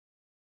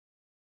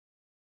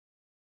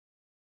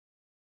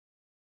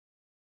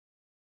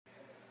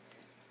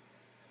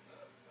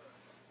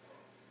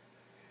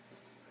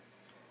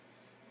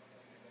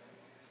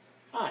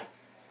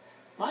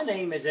My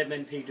name is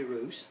Edmund P.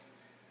 DeRousse,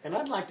 and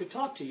I'd like to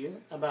talk to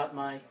you about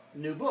my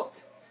new book.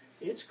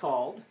 It's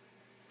called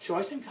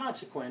Choice and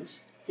Consequence,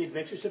 The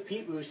Adventures of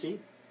Pete Rusey,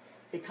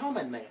 a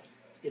Common Man.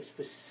 It's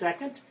the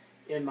second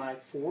in my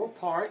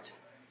 4-part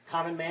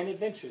Common Man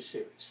Adventure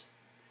series.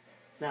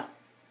 Now,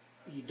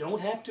 you don't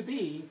have to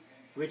be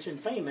rich and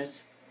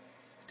famous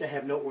to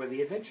have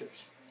noteworthy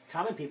adventures.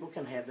 Common people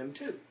can have them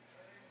too.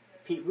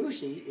 Pete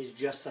Rusey is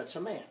just such a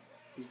man.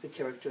 He's the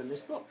character in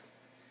this book.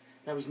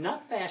 Now, he's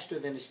not faster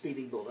than a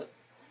speeding bullet,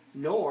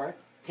 nor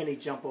can he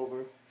jump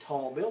over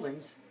tall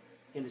buildings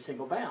in a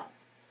single bound.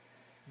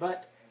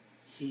 But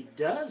he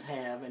does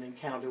have an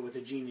encounter with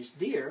a genius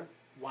deer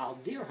while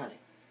deer hunting.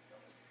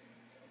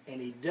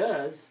 And he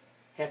does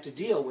have to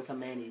deal with a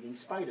man-eating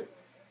spider.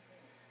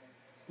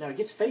 Now, he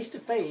gets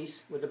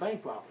face-to-face with a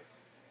bank robber.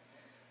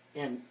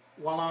 And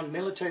while on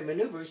military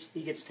maneuvers,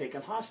 he gets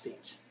taken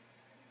hostage.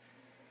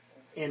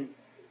 And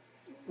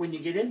when you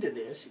get into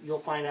this, you'll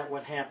find out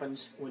what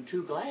happens when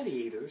two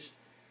gladiators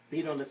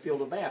meet on the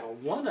field of battle.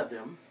 One of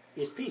them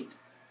is Pete.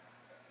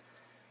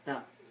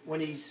 Now, when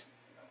he's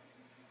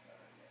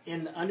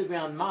in the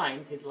underground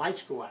mine, his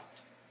lights go out.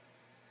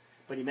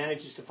 But he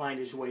manages to find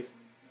his way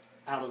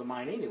out of the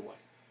mine anyway.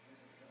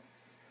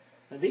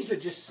 Now, these are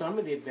just some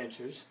of the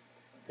adventures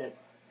that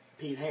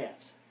Pete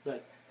has.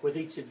 But with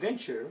each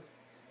adventure,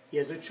 he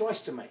has a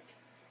choice to make.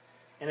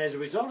 And as a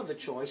result of the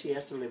choice, he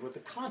has to live with the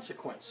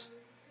consequence.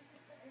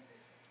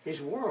 His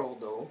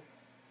world, though,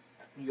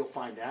 you'll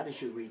find out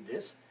as you read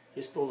this,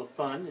 is full of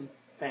fun and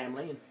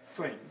family and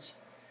friends.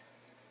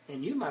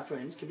 And you, my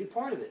friends, can be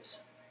part of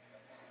this.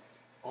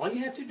 All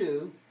you have to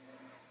do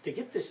to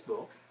get this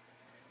book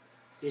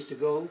is to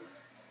go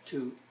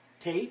to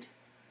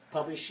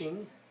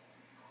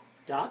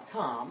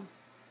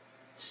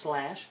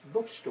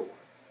tatepublishing.com/bookstore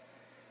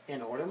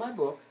and order my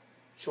book,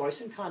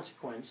 Choice and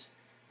Consequence,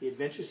 The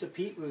Adventures of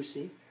Pete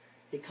Rusey,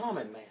 a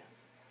Common Man.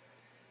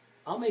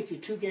 I'll make you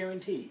 2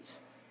 guarantees.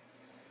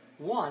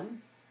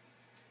 One,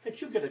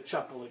 that you'll get a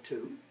chuckle or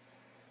two.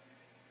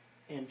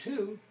 And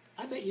 2,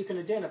 I bet you can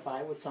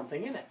identify with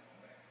something in it.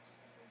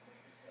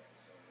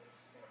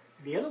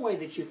 The other way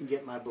that you can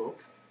get my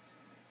book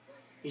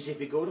is if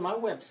you go to my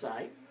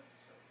website,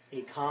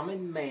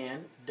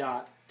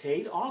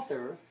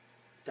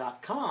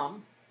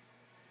 acommonman.tateauthor.com,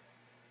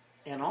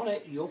 and on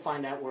it you'll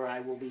find out where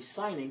I will be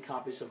signing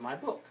copies of my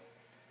book.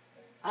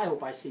 I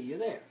hope I see you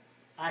there.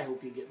 I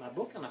hope you get my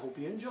book, and I hope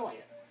you enjoy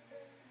it.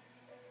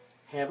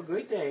 Have a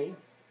great day,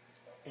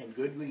 and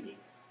good reading.